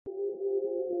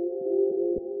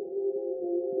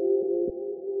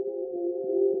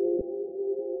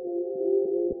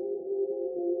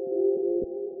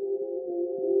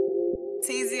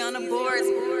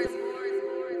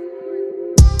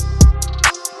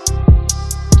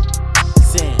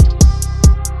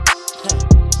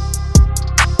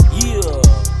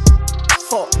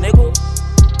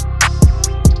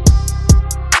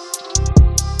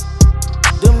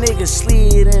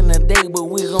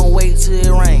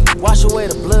Wash away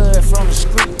the blood from the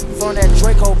street, from that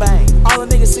Draco bang. All the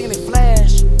niggas seen it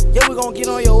flash. Yeah, we gon' get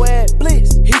on your ass,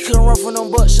 blitz. He couldn't run from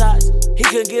them butt shots. He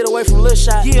couldn't get away from Lil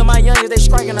Shot. Yeah, my youngest, they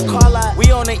striking the car lot.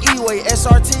 We on the E-way,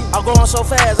 SRT. I'm going so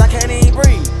fast, I can't even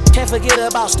breathe. Can't forget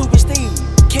about stupid Steve.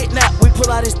 Kidnap, we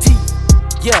pull out his teeth.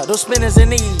 Yeah, those spinners in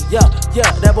need. Yeah,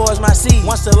 that boy's my seed.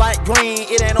 Once the light green,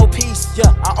 it ain't no peace.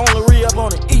 Yeah, I only re-up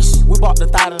on the east. We bought the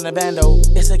thought in the bando.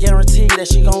 It's a guarantee that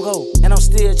she gon' go. And I'm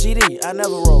still GD, I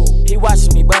never roll. He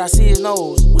watches me, but I see his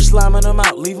nose. We sliming him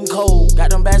out, leave him cold. Got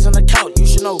them bags on the couch, you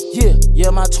should know. Yeah,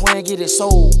 my twin get it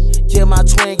sold. Yeah, my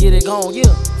twin get it gone,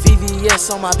 yeah.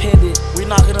 VVS on my pendant. We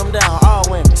knocking them down, all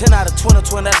women. 10 out of 20,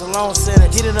 twin, that's a long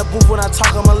sentence. Get in the booth when I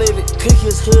talk, I'ma live it. Cook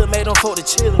his hood, made them folk to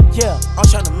chillin'. Yeah, I'm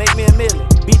tryna make me a million.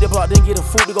 Beat the block, then get a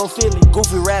food to go Philly.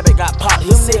 Goofy rabbit got popped,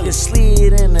 he said it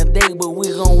slid in the day, but we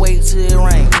gon' wait till it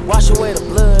rain. Wash away the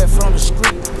blood from the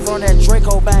street, from that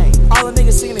Draco bang. All the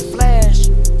niggas seen it flash.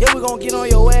 Yeah, we gon' get on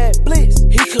your ass, blitz.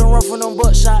 He couldn't run from them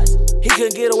butt shots. He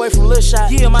couldn't get away from Lil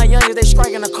Shot. Yeah, my youngest, they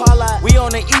striking the car lot. We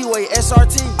on the E-way,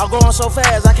 SRT. I'm going so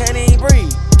fast, I can't even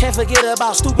breathe. Can't forget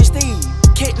about stupid Steve.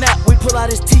 Kidnap, we pull out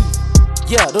his teeth.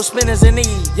 Yeah, those spinners in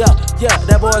need. Yeah,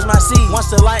 that boy's my seed. Once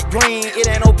the light green, it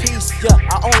ain't no peace. Yeah,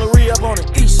 I only re-up on the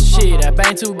east. Shit, I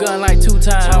bang 2 guns like 2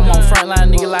 times. I'm on frontline,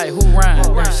 nigga, like who rhyme?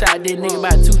 Done shot this nigga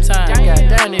about 2 times.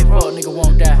 Goddamn, this fuck nigga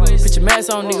won't die. Put your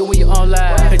mask on, nigga, when you on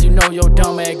live. Cause you know your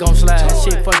dumb ass gon' slide.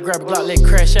 Shit, fuck, grab a Glock, let it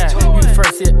crash out. You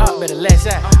first hit up, better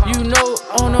last out. You know,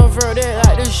 on the verge, that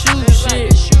like the shoot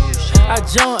shit. I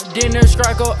jumped in the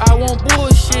strike, I want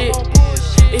bullshit.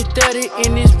 It's 30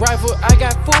 in this rifle, I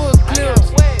got 4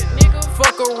 clips.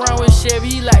 Fuck around with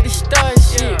Chevy, he like to start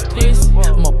shit, please.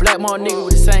 I'm a black mall nigga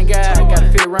with the same guy. Got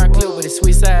a fit around clip with a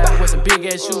sweet side. With some big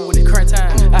ass shoes with the current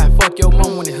time. I fuck your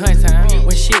mom when it's hunt time.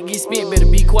 When shit get spent, better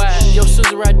be quiet. Your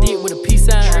sister I did with a peace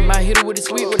sign. Might hit her with a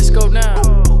sweet with a scope down.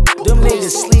 Them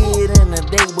niggas slid in the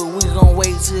day, but we gon'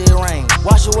 wait till it rain.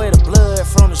 Wash away the blood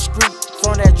from the street,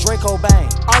 from that Draco bang.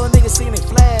 All the niggas seen it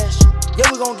flash. Yeah,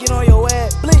 we gon' get on your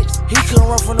ass, blitz. He couldn't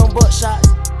run from them butt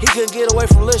shots. He couldn't get away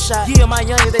from Lil Shot. Yeah, my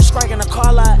youngest, they striking the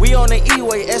car lot. We on the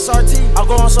E-way, SRT. I'm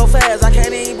going so fast, I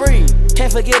can't even breathe.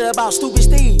 Can't forget about stupid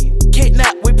Steve.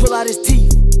 Kidnap, we pull out his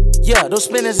teeth. Yeah, those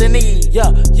spinners in need. Yeah,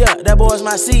 that boy's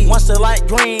my seed. Once the light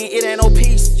green, it ain't no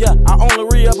peace. Yeah, I only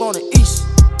re-up on the east.